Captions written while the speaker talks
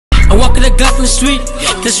I walk in the Glock in the street.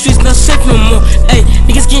 The streets not safe no more. Ayy,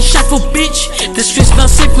 niggas getting shot for bitch. The streets not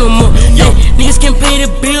safe no more. Ayy, niggas can't pay the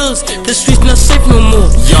bills. The streets not safe no more.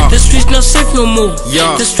 The streets not safe no more.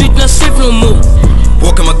 The streets not safe no more.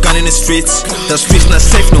 Walking my gun in the streets, the streets not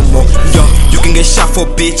safe no more. Yo, you can get shot for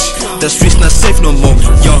bitch, the streets not safe no more.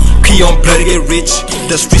 Yo, pee on blood to get rich,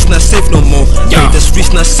 the streets not safe no more. Yo, the streets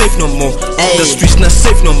not safe no more. The streets not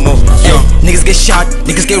safe no more. Yo, niggas get shot,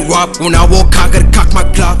 niggas get robbed. When I walk out, gotta cock my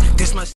clock. This my